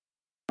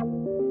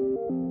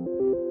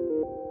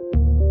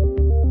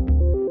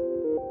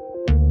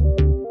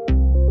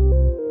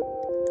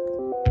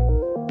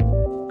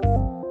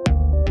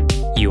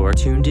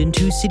tuned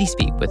into City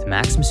Speak with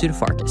Max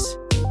Masudafarkas.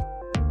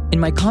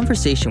 In my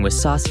conversation with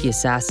Saskia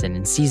Sassen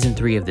in Season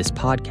 3 of this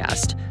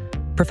podcast,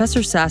 Professor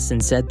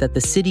Sassen said that the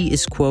city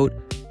is, quote,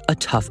 a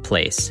tough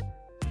place.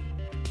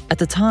 At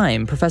the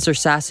time, Professor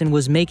Sassen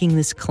was making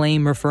this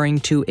claim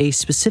referring to a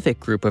specific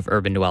group of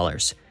urban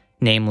dwellers,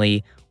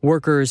 namely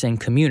workers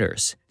and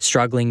commuters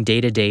struggling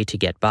day-to-day to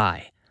get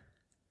by.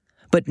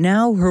 But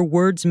now her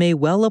words may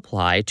well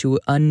apply to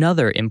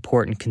another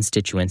important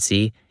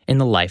constituency in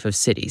the life of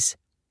cities: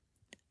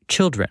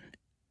 children.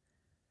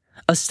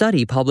 A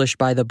study published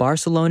by the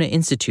Barcelona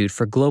Institute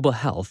for Global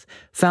Health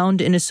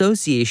found an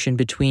association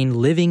between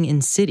living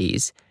in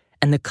cities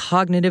and the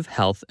cognitive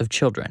health of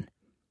children.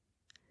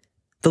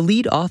 The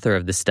lead author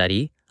of the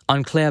study,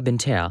 Anne-Claire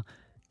Binter,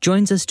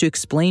 joins us to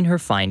explain her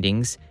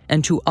findings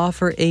and to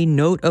offer a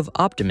note of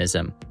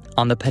optimism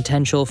on the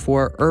potential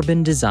for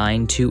urban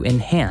design to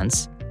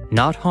enhance,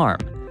 not harm,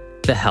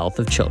 the health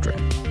of children.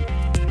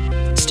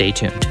 Stay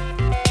tuned.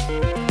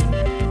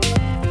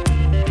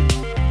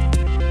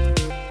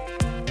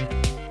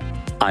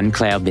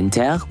 Anne-Claire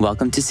Binter,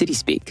 welcome to City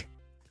Speak.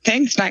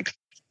 Thanks, Max.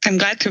 I'm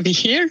glad to be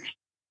here.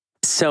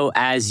 So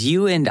as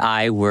you and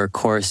I were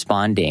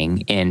corresponding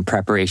in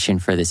preparation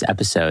for this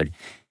episode,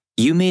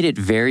 you made it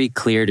very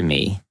clear to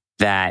me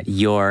that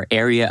your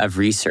area of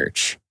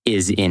research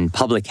is in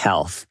public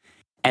health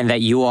and that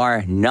you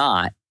are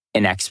not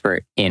an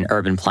expert in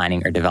urban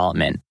planning or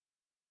development.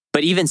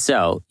 But even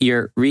so,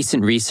 your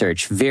recent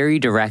research very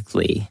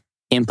directly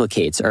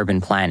implicates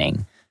urban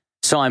planning.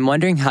 So I'm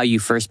wondering how you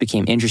first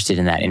became interested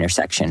in that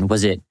intersection.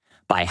 Was it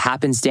by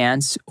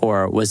happenstance,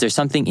 or was there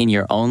something in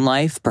your own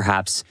life,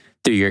 perhaps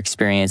through your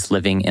experience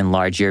living in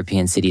large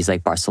European cities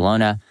like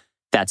Barcelona,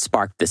 that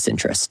sparked this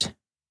interest?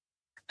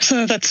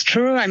 So that's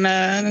true. I'm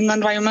an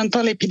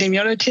environmental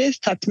epidemiologist.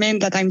 That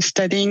means that I'm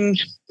studying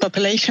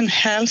population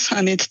health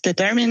and its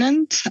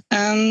determinants.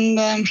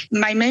 And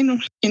my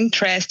main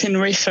interest in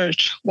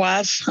research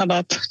was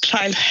about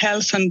child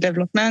health and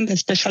development,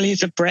 especially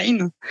the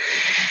brain.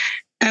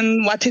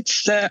 And what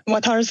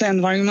are the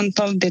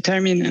environmental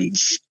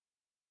determinants?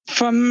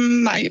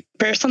 From my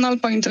personal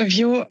point of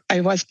view,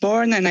 I was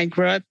born and I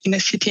grew up in a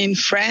city in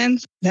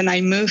France. Then I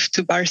moved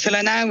to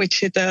Barcelona,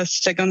 which is the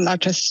second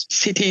largest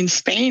city in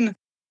Spain.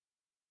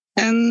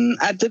 And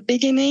at the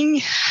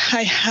beginning,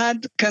 I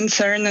had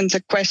concern and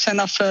the question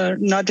of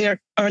another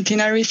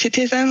ordinary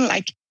citizen,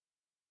 like,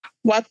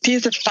 what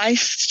is the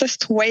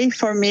fastest way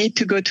for me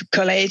to go to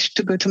college,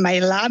 to go to my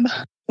lab?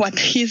 What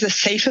is the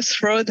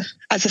safest road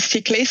as a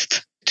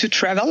cyclist to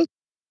travel?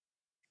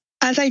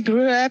 As I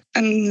grew up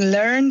and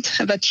learned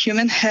about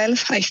human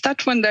health, I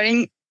started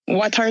wondering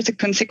what are the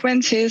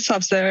consequences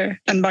of the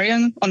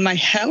environment on my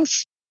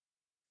health.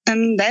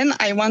 And then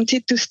I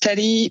wanted to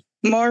study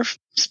more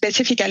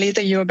specifically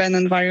the urban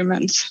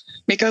environments,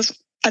 because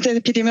as an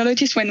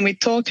epidemiologist, when we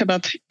talk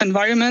about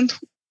environment,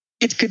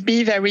 it could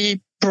be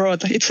very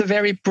broad. It's a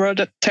very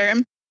broad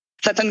term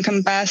that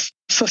encompasses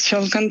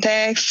social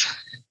context,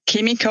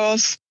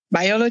 chemicals,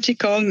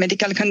 biological,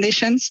 medical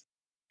conditions.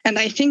 And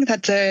I think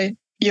that the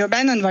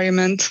urban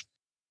environment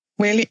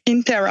will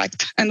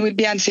interact and will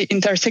be at the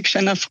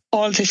intersection of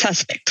all these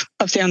aspects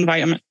of the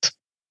environment.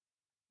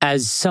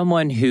 As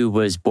someone who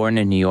was born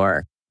in New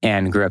York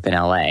and grew up in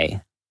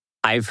LA,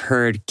 I've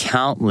heard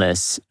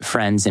countless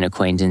friends and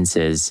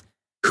acquaintances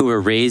who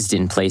were raised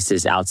in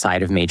places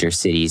outside of major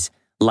cities,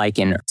 like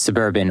in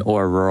suburban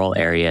or rural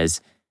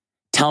areas,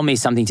 tell me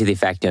something to the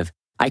effect of,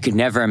 I could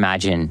never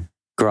imagine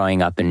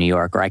growing up in New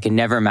York, or I could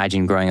never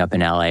imagine growing up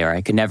in LA, or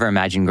I could never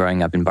imagine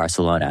growing up in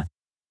Barcelona.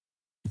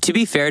 To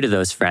be fair to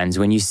those friends,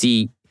 when you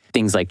see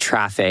things like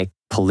traffic,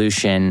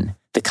 pollution,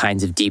 the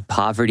kinds of deep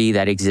poverty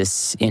that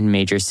exists in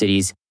major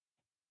cities,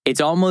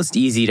 it's almost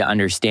easy to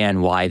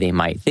understand why they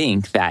might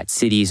think that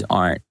cities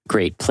aren't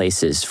great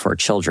places for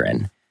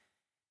children.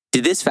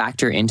 Did this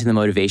factor into the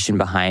motivation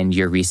behind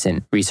your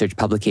recent research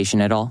publication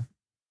at all?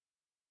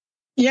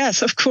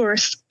 Yes, of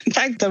course. In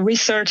fact, the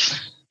research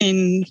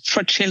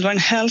for children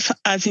health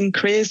has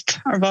increased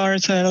over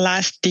the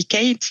last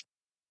decades,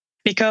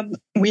 because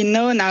we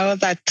know now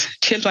that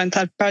children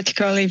are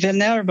particularly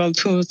vulnerable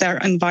to their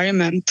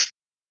environment.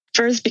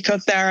 First,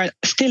 because they are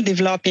still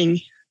developing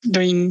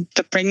during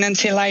the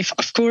pregnancy life,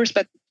 of course,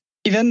 but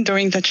even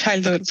during the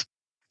childhood.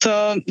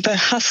 So the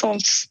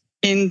hassles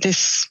in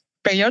this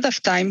period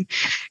of time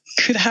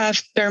could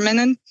have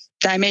permanent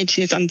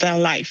damages on their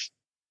life.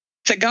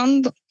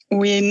 Second,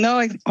 we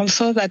know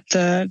also that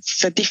the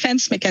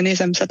defense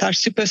mechanisms that are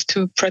supposed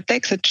to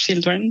protect the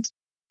children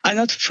are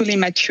not fully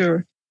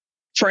mature.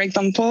 For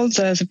example,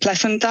 the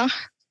placenta,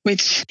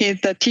 which is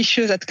the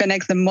tissue that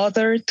connects the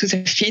mother to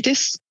the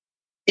fetus,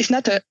 is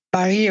not a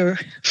barrier.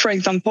 For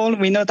example,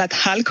 we know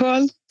that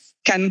alcohol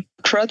can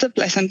cross the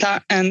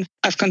placenta and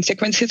have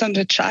consequences on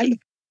the child.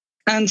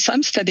 And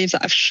some studies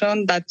have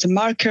shown that the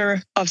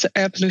marker of the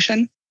air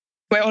pollution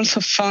were also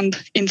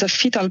found in the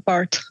fetal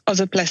part of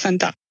the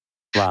placenta.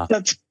 Wow.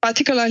 That's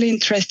particularly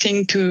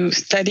interesting to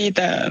study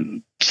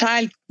the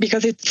child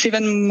because it's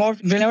even more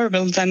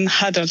vulnerable than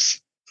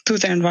adults to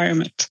the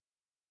environment.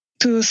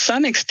 To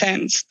some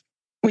extent,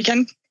 we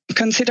can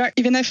consider,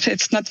 even if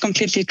it's not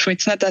completely true,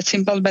 it's not that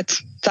simple, but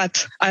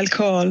that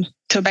alcohol,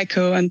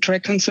 tobacco, and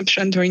drug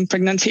consumption during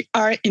pregnancy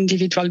are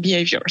individual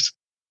behaviors.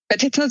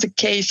 But it's not the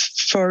case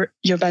for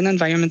urban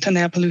environment and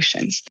air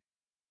pollution.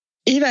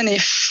 Even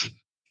if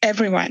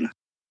everyone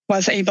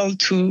was able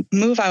to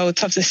move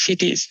out of the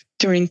cities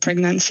during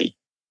pregnancy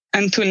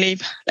and to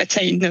live, let's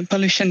say, in the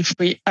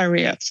pollution-free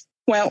areas,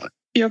 well,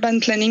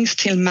 urban planning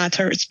still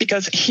matters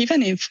because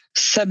even if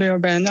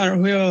suburban or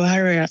rural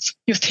areas,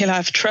 you still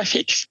have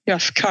traffic, you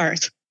have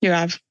cars, you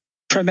have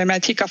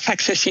problematic of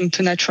accessing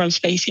to natural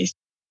spaces.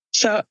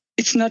 So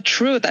it's not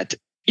true that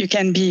you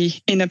can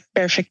be in a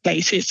perfect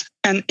places.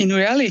 And in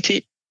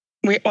reality,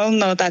 we all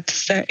know that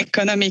the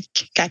economic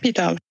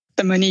capital,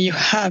 the money you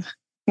have,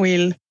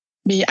 will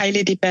be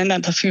highly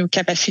dependent of your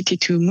capacity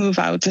to move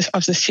out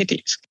of the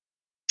cities.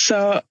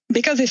 So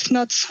because it's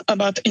not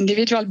about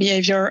individual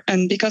behavior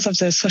and because of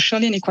the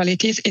social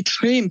inequalities,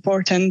 it's really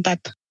important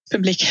that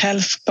public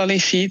health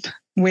policies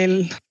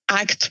will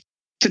act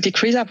to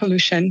decrease air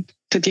pollution,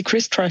 to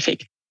decrease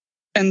traffic,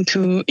 and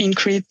to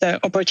increase the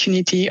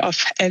opportunity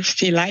of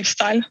healthy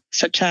lifestyle,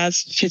 such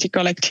as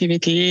physical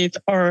activity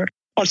or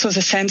also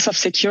the sense of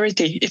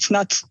security. It's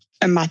not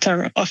a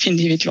matter of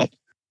individual.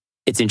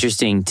 It's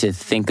interesting to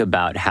think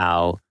about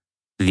how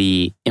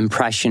the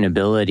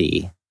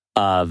impressionability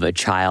of a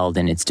child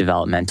in its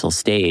developmental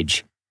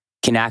stage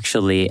can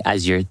actually,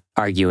 as you're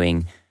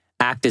arguing,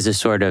 act as a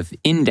sort of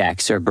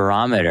index or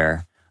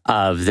barometer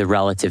of the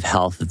relative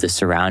health of the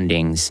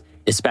surroundings,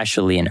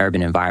 especially in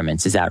urban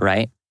environments. Is that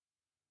right?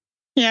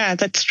 Yeah,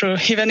 that's true.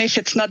 Even if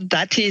it's not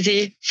that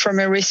easy from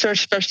a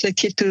research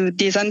perspective to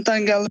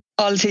disentangle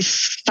all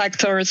these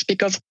factors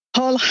because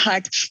all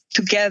act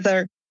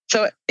together.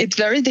 So it's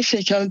very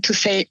difficult to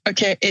say,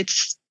 okay,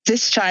 it's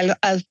this child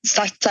has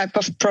that type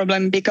of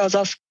problem because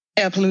of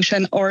air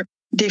pollution or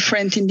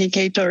different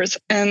indicators.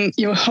 And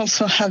you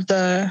also have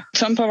the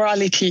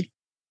temporality.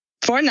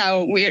 For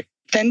now, we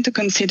tend to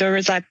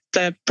consider that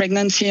the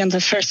pregnancy and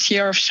the first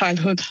year of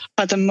childhood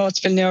are the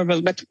most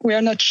vulnerable, but we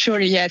are not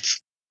sure yet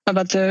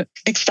about the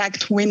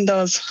exact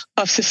windows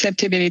of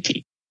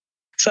susceptibility.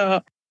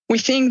 So we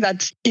think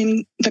that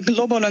in the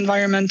global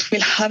environment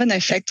will have an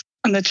effect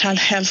on the child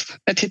health,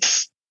 but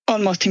it's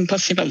almost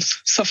impossible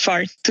so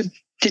far to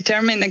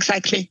determine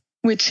exactly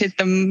which is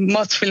the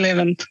most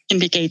relevant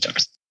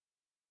indicators.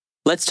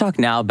 Let's talk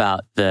now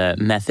about the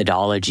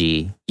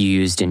methodology you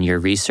used in your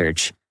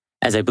research,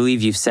 as I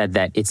believe you've said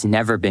that it's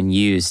never been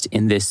used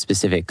in this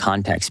specific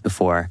context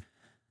before.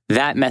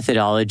 That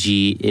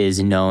methodology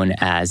is known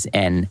as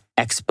an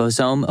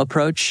exposome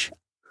approach.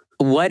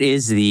 What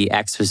is the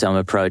exposome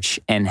approach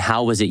and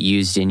how was it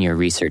used in your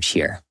research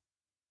here?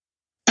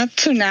 Up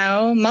to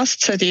now,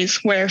 most studies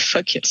were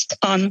focused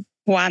on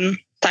one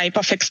type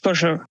of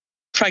exposure,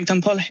 for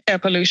example, air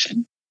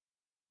pollution.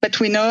 But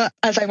we know,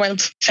 as I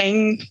was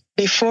saying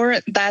before,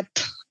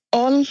 that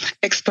all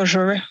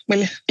exposure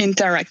will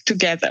interact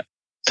together.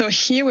 So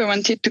here we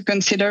wanted to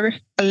consider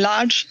a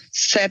large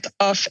set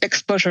of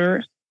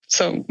exposure.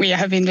 So we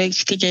have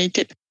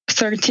investigated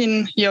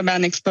 13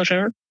 urban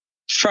exposure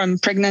from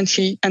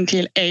pregnancy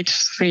until age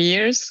 3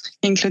 years,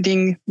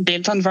 including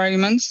built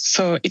environments.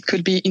 So it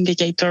could be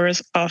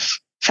indicators of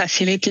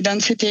facility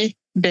density,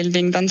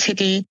 building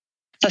density,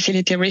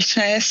 facility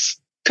richness,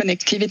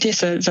 connectivity,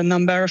 so the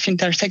number of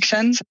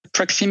intersections,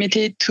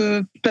 proximity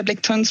to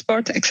public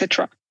transport,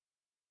 etc.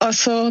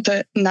 Also,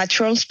 the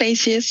natural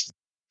spaces,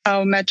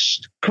 how much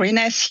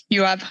greenness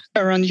you have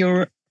around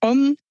your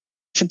home,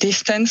 the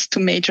distance to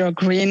major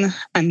green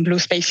and blue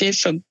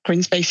spaces. So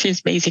green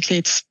spaces, basically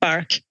it's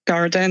park,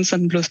 gardens,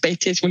 and blue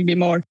spaces will be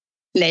more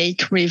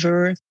lake,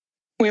 river.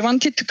 We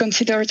wanted to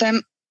consider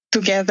them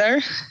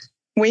together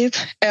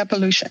with air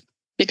pollution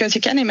because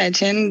you can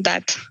imagine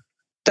that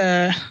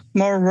the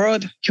more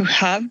road you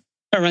have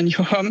around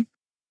your home,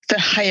 the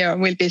higher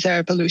will be the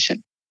air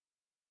pollution.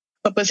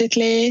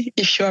 Oppositely,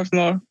 if you have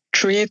more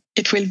trees,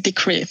 it will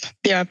decrease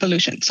the air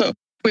pollution. So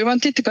we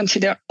wanted to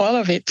consider all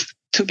of it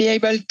to be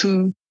able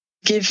to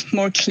give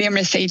more clear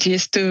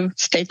messages to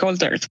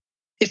stakeholders.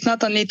 It's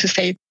not only to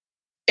say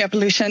air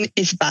pollution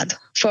is bad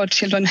for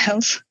children's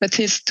health, but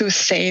it's to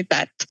say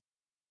that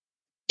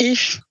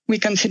if we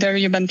consider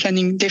urban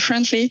planning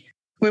differently,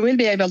 we will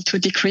be able to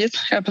decrease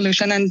air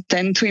pollution and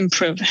then to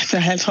improve the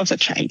health of the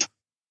child.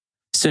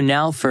 So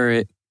now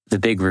for the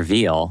big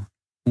reveal,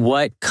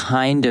 what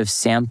kind of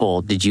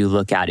sample did you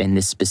look at in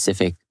this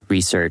specific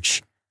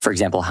research? For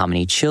example, how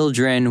many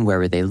children, where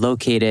were they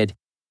located?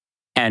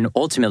 And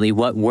ultimately,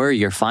 what were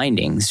your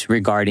findings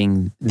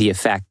regarding the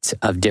effect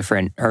of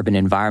different urban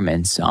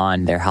environments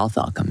on their health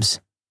outcomes?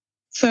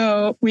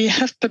 So we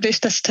have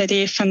published a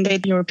study from the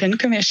European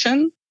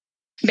Commission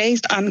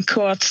based on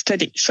cohort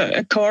study. So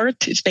a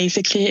cohort is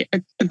basically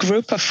a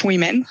group of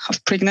women,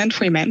 of pregnant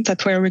women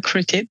that were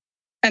recruited.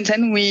 And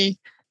then we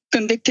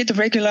conducted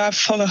regular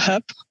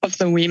follow-up of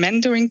the women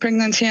during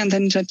pregnancy and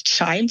then the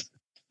child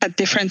at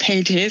different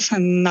ages.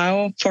 And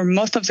now for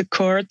most of the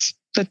cohorts,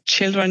 the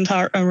children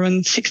are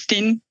around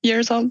 16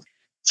 years old.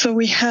 So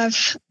we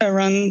have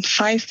around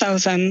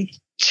 5,000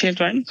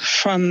 children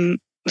from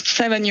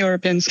 7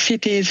 European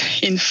cities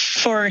in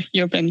 4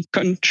 European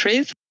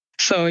countries,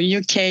 so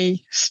UK,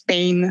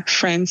 Spain,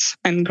 France,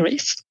 and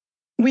Greece.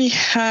 We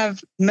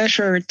have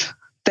measured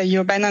the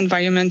urban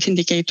environment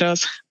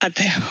indicators at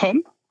the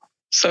home.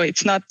 So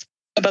it's not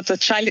about the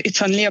child,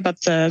 it's only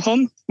about the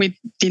home. We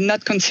did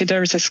not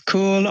consider the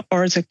school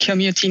or the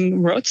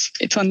commuting routes.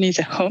 It's only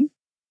the home.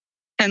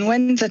 And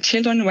when the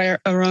children were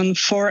around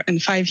 4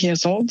 and 5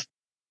 years old,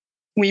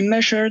 we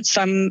measured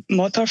some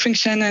motor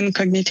function and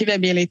cognitive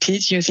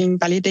abilities using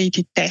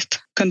validated tests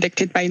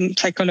conducted by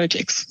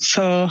psychologists.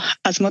 So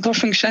as motor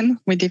function,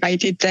 we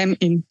divided them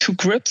in 2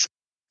 groups.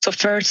 So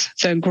first,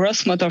 the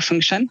gross motor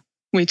function,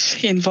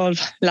 which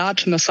involves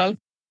large muscle.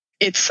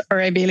 It's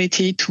our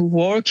ability to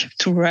walk,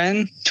 to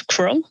run, to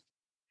crawl.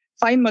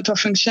 Fine motor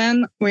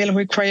function will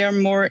require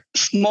more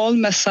small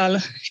muscle.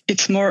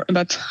 It's more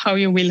about how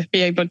you will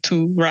be able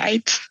to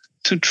write,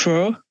 to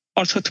draw,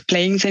 also to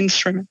playing the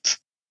instrument.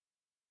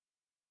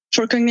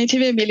 For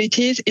cognitive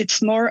abilities,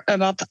 it's more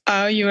about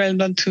how you're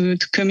able to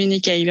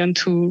communicate and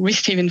to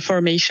receive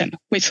information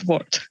with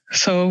words.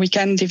 So we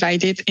can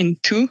divide it in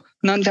 2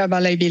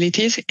 nonverbal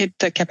abilities. It's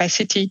the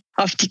capacity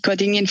of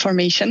decoding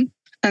information,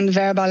 and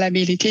verbal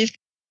abilities.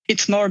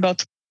 It's more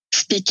about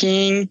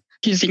speaking,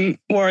 using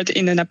words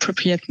in an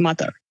appropriate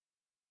manner.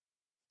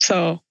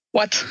 So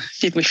what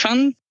did we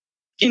find?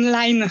 In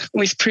line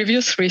with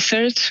previous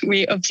research,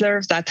 we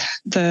observed that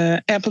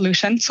the air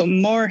pollution, so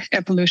more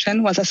air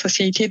pollution, was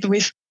associated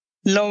with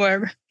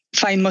lower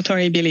fine motor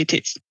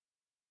abilities.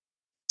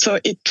 So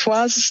it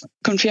was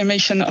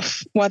confirmation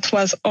of what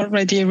was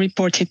already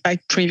reported by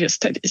previous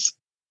studies.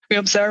 We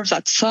observed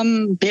that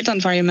some built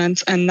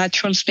environments and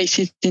natural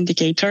spaces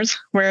indicators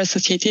were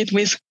associated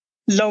with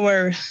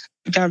lower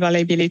verbal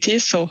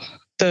abilities. So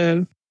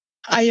the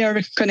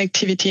higher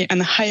connectivity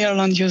and higher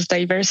land use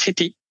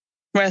diversity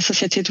were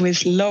associated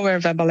with lower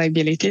verbal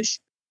abilities.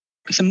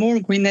 The more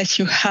greenness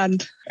you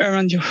had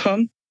around your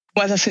home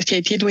was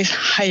associated with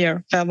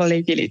higher verbal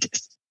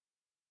abilities.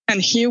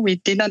 And here we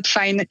did not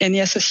find any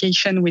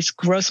association with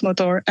gross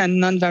motor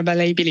and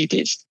nonverbal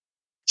abilities.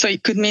 So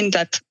it could mean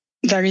that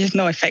there is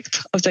no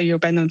effect of the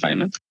urban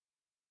environment,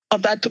 or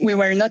that we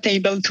were not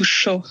able to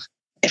show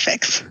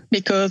effects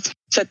because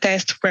the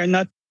tests were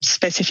not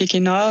specific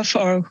enough,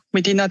 or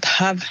we did not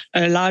have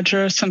a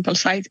larger sample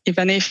size,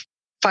 even if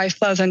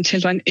 5,000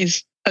 children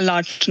is a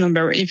large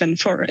number, even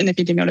for an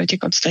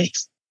epidemiological study.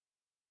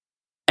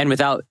 And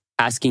without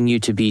asking you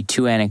to be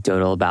too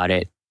anecdotal about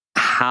it,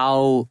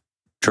 how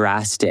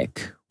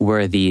drastic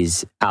were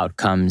these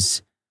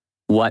outcomes?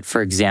 What,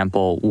 for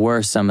example,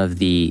 were some of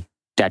the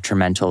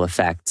detrimental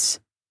effects,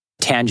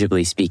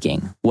 tangibly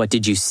speaking? What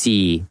did you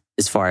see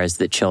as far as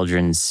the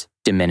children's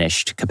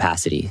diminished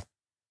capacity?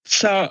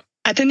 So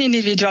at an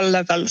individual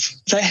level,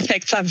 the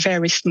effects are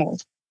very small.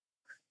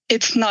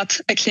 It's not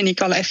a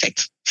clinical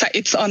effect. So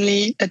it's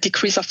only a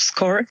decrease of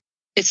score.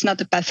 It's not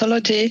a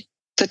pathology.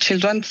 The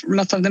children,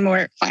 most of them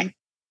were fine.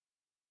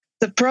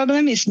 The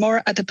problem is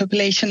more at the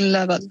population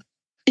level.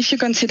 If you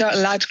consider a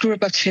large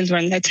group of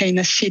children, let's say in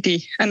a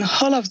city, and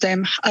all of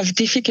them have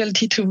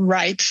difficulty to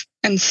write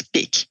and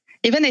speak,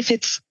 even if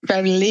it's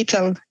very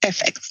little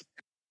effects,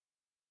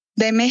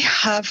 they may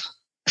have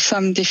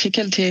some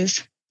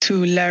difficulties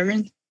to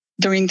learn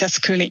during the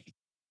schooling.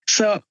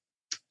 So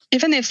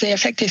even if the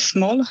effect is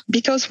small,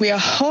 because we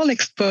are all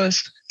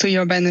exposed to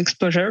urban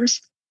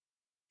exposures,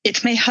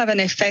 it may have an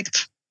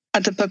effect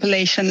at the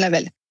population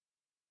level.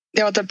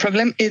 The other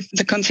problem is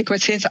the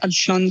consequences are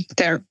long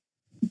term,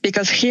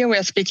 because here we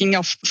are speaking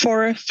of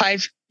 4 or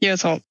 5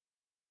 years old.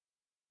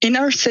 In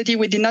our study,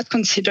 we did not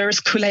consider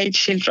school-age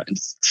children.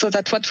 So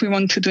that's what we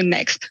want to do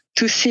next,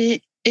 to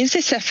see if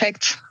these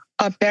effects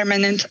are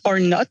permanent or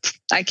not,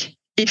 like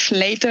if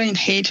later in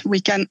age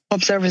we can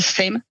observe the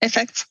same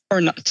effects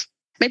or not.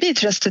 Maybe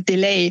it's just a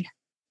delay.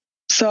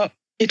 So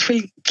it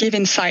will give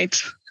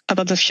insight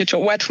about the future,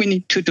 what we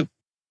need to do.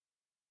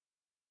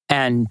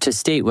 And to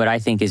state what I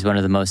think is one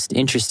of the most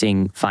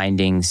interesting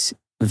findings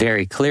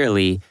very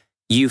clearly,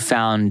 you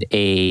found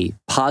a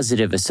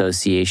positive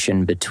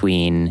association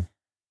between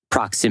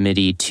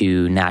proximity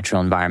to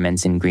natural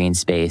environments in green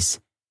space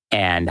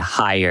and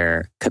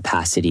higher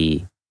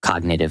capacity,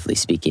 cognitively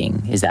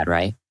speaking. Is that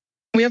right?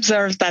 We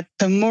observed that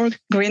the more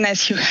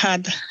greenness you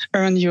had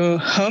around your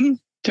home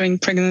during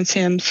pregnancy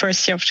and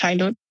first year of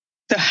childhood,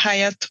 the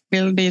higher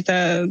will be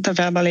the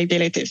verbal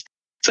abilities.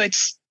 So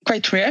it's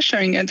quite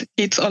reassuring, and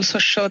it also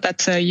showed that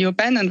the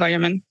urban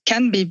environment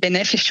can be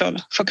beneficial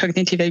for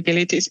cognitive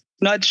abilities,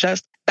 not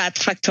just bad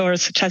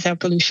factors such as air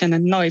pollution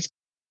and noise.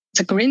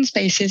 The green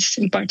spaces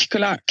in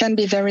particular can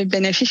be very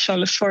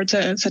beneficial for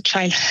the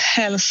child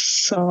health.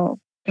 So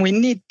we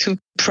need to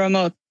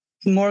promote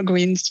more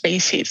green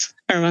spaces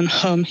around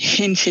home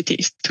in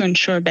cities to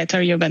ensure better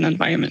urban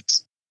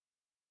environments.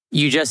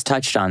 You just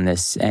touched on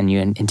this and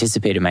you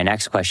anticipated my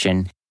next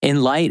question.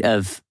 In light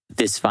of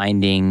this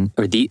finding,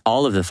 or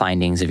all of the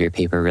findings of your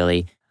paper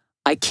really,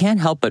 I can't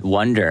help but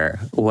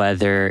wonder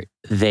whether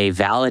they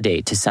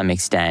validate to some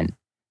extent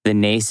the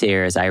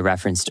naysayers I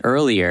referenced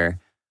earlier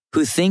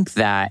who think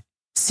that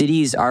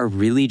cities are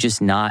really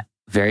just not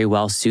very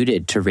well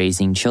suited to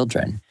raising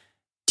children.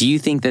 Do you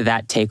think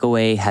that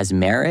takeaway has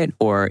merit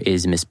or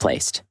is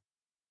misplaced?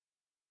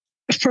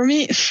 For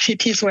me,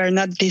 cities were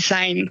not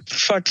designed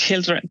for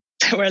children.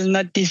 They were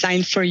not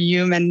designed for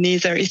human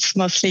neither. It's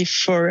mostly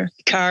for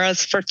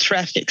cars, for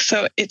traffic.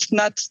 So it's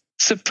not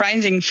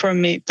surprising for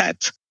me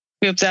that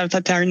we observe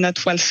that they are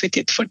not well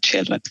suited for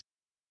children.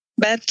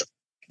 But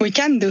we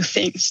can do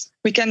things.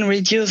 We can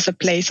reduce the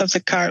place of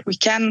the car. We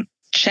can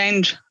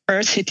change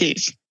our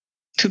cities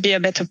to be a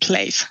better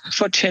place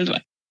for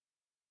children.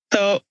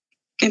 So,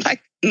 in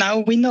fact, now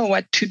we know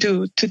what to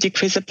do to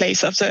decrease the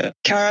place of the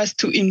cars,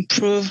 to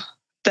improve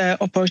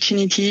the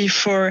opportunity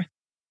for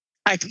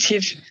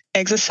active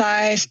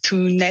exercise, to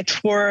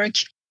network,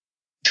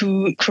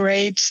 to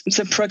create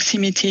the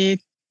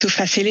proximity to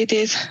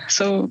facilities.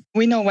 So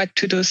we know what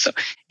to do. So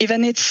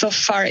even if so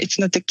far it's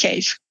not the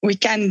case, we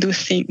can do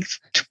things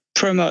to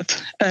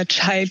promote a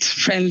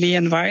child-friendly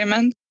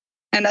environment.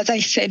 And as I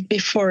said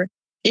before,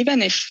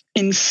 even if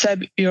in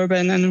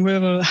suburban and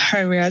rural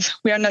areas,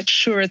 we are not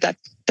sure that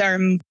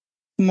they're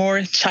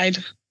more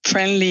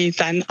child-friendly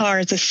than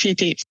are the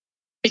cities.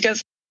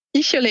 Because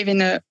if you live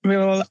in a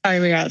rural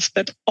areas,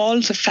 but all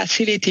the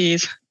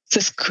facilities,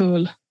 the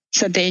school,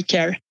 the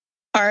daycare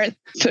are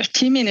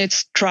 30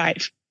 minutes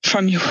drive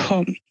from your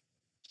home,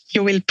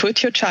 you will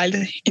put your child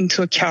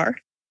into a car.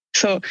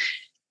 So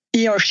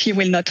he or she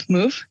will not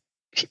move.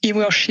 He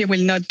or she will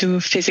not do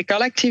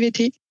physical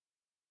activity.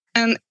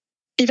 And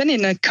even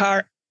in a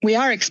car, we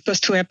are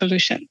exposed to air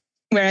pollution.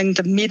 We're in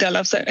the middle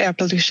of the air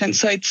pollution.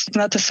 So it's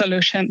not a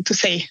solution to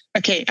say,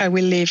 okay, I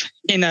will live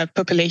in a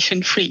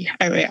population-free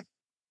area.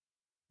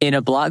 In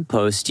a blog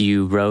post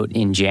you wrote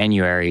in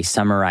January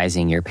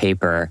summarizing your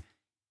paper,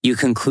 you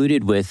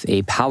concluded with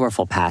a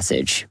powerful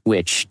passage,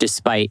 which,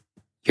 despite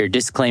your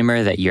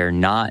disclaimer that you're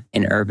not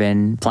an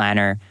urban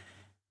planner,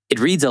 it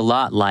reads a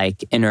lot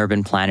like an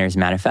urban planner's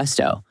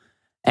manifesto.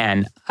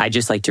 And I'd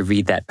just like to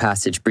read that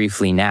passage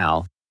briefly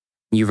now.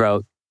 You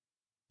wrote,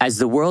 "As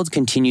the world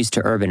continues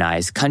to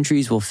urbanize,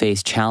 countries will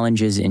face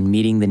challenges in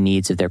meeting the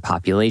needs of their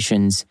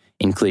populations,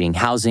 including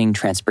housing,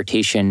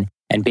 transportation,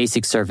 and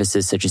basic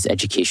services such as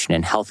education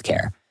and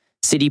healthcare.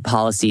 City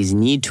policies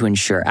need to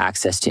ensure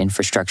access to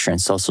infrastructure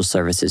and social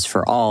services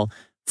for all,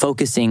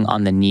 focusing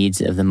on the needs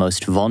of the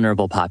most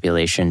vulnerable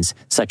populations,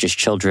 such as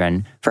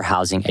children, for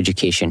housing,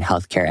 education,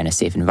 healthcare, and a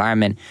safe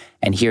environment."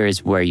 And here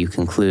is where you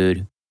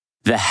conclude,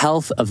 "The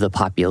health of the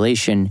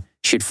population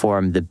should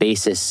form the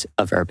basis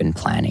of urban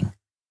planning."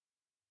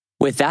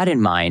 With that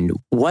in mind,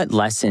 what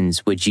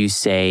lessons would you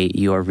say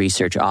your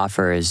research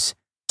offers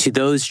to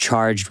those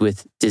charged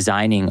with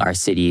designing our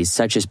cities,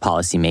 such as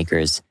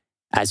policymakers,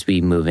 as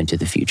we move into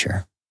the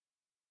future?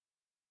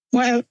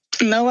 Well,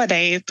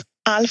 nowadays,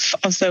 half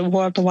of the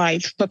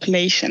worldwide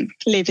population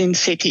lives in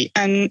cities,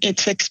 and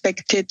it's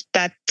expected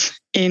that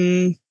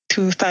in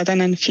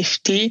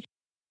 2050,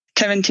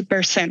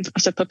 70%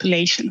 of the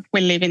population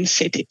will live in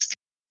cities.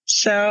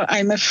 So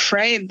I'm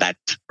afraid that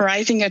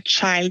raising a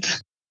child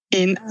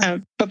in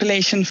a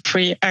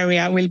population-free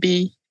area will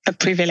be a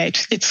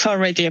privilege. It's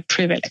already a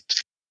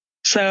privilege.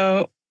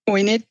 So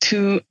we need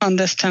to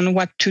understand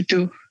what to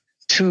do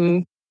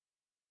to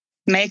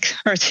make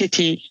our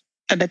city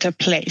a better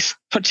place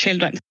for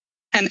children.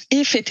 And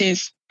if it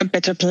is a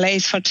better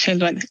place for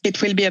children,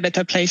 it will be a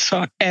better place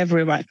for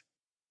everyone.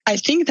 I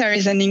think there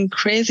is an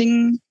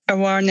increasing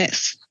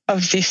awareness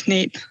of this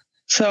need.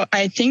 So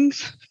I think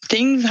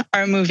things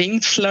are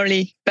moving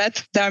slowly,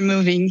 but they're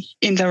moving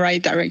in the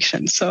right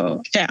direction.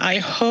 So yeah, I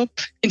hope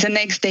in the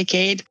next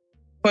decade,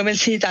 we will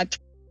see that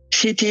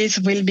cities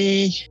will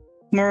be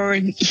more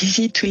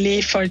easy to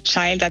live for a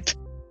child, that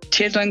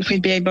children will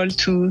be able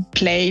to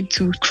play,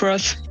 to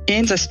cross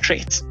in the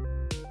streets.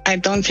 I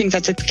don't think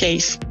that's the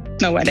case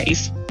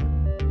nowadays.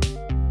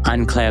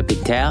 Anne-Claire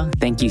Picter,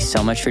 thank you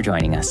so much for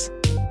joining us.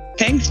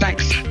 Thanks,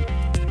 Max.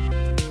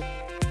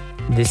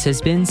 This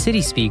has been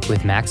City Speak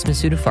with Max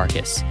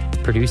Masoudafarkas,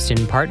 produced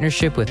in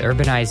partnership with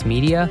Urbanized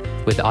Media,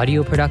 with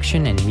audio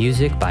production and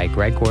music by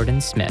Greg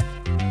Gordon Smith.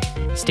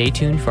 Stay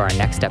tuned for our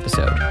next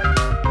episode.